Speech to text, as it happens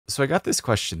So I got this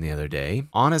question the other day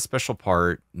on a special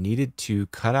part, needed to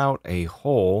cut out a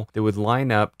hole that would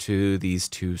line up to these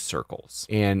two circles.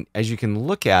 And as you can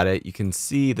look at it, you can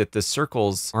see that the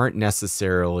circles aren't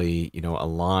necessarily,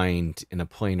 aligned in a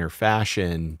planar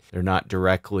fashion. They're not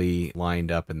directly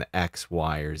lined up in the X,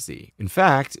 Y, or Z. In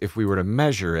fact, if we were to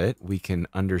measure it, we can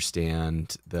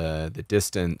understand the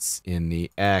distance in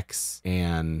the X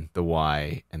and the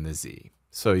Y and the Z.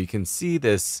 So you can see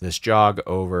this jog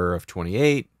over of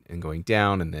 28 and going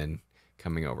down and then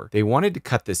coming over. They wanted to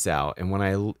cut this out, and when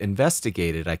I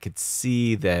investigated, I could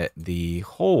see that the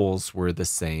holes were the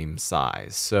same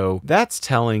size. So that's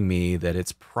telling me that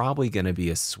it's probably going to be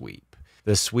a sweep.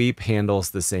 The sweep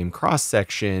handles the same cross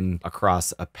section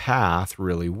across a path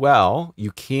really well.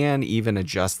 You can even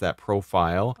adjust that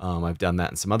profile. I've done that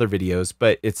in some other videos,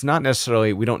 but it's not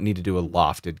necessarily, we don't need to do a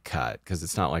lofted cut because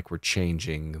it's not like we're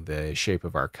changing the shape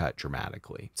of our cut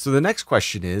dramatically. So the next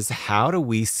question is, how do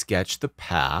we sketch the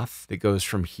path that goes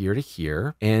from here to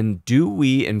here? And do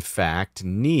we in fact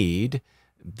need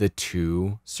the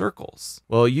two circles?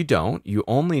 Well, you don't. You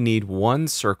only need one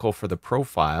circle for the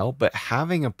profile, but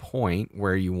having a point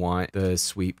where you want the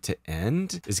sweep to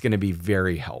end is going to be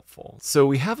very helpful. So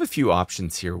we have a few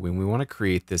options here when we want to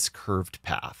create this curved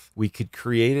path. We could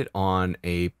create it on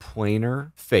a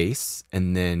planar face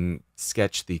and then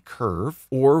sketch the curve,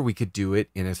 or we could do it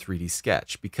in a 3D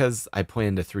sketch. Because I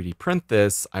plan to 3D print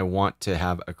this, I want to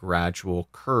have a gradual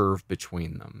curve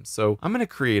between them. So I'm going to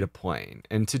create a plane.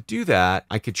 And to do that,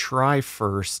 I could try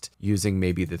first using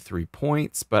maybe the 3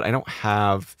 points, but I don't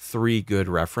have 3 good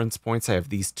reference points. I have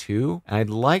these 2, and I'd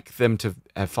like them to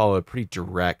follow a pretty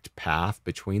direct path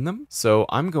between them. So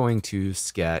I'm going to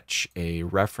sketch a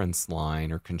reference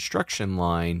line or construction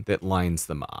line that lines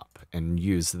them up and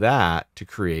use that to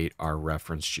create our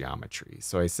reference geometry.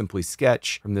 So I simply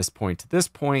sketch from this point to this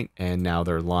point, and now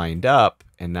they're lined up,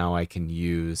 and now I can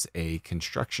use a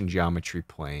construction geometry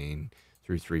plane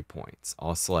through 3 points.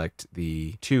 I'll select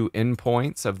the 2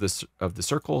 endpoints of the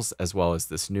circles, as well as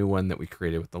this new one that we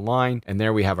created with the line. And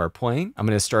there we have our plane. I'm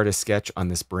going to start a sketch on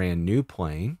this brand new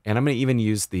plane. And I'm going to even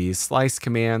use the slice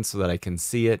command so that I can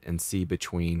see it and see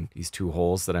between these 2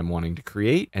 holes that I'm wanting to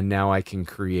create. And now I can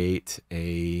create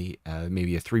a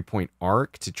maybe a 3-point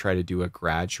arc to try to do a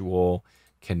gradual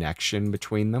connection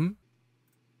between them.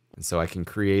 And so I can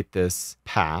create this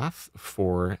path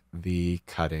for the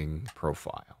cutting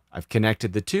profile. I've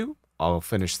connected the 2. I'll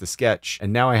finish the sketch.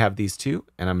 And now I have these 2,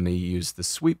 and I'm going to use the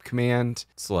sweep command,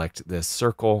 select this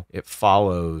circle. It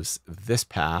follows this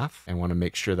path. I want to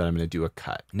make sure that I'm going to do a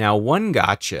cut. Now, one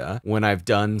gotcha when I've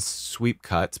done sweep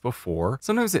cuts before,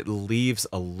 sometimes it leaves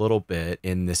a little bit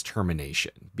in this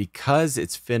termination. Because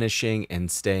it's finishing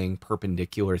and staying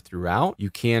perpendicular throughout,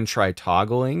 you can try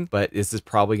toggling, but this is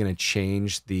probably going to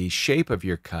change the shape of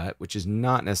your cut, which is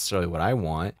not necessarily what I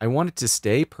want. I want it to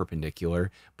stay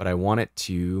perpendicular, but I want it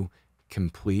to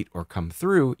complete or come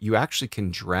through. You actually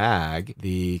can drag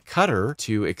the cutter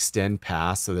to extend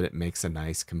past so that it makes a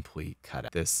nice complete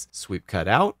cut. This sweep cut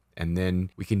out, and then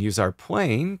we can use our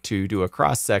plane to do a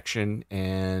cross section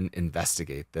and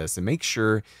investigate this and make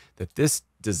sure that this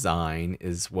design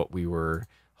is what we were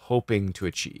hoping to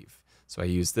achieve. So I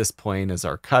use this plane as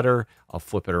our cutter. I'll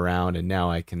flip it around, and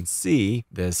now I can see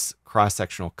this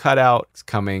cross-sectional cutout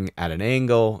coming at an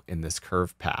angle in this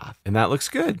curved path. And that looks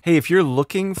good. Hey, if you're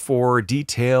looking for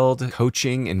detailed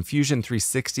coaching in Fusion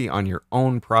 360 on your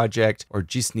own project, or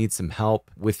just need some help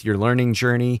with your learning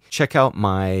journey, check out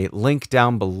my link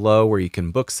down below where you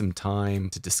can book some time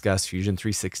to discuss Fusion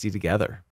 360 together.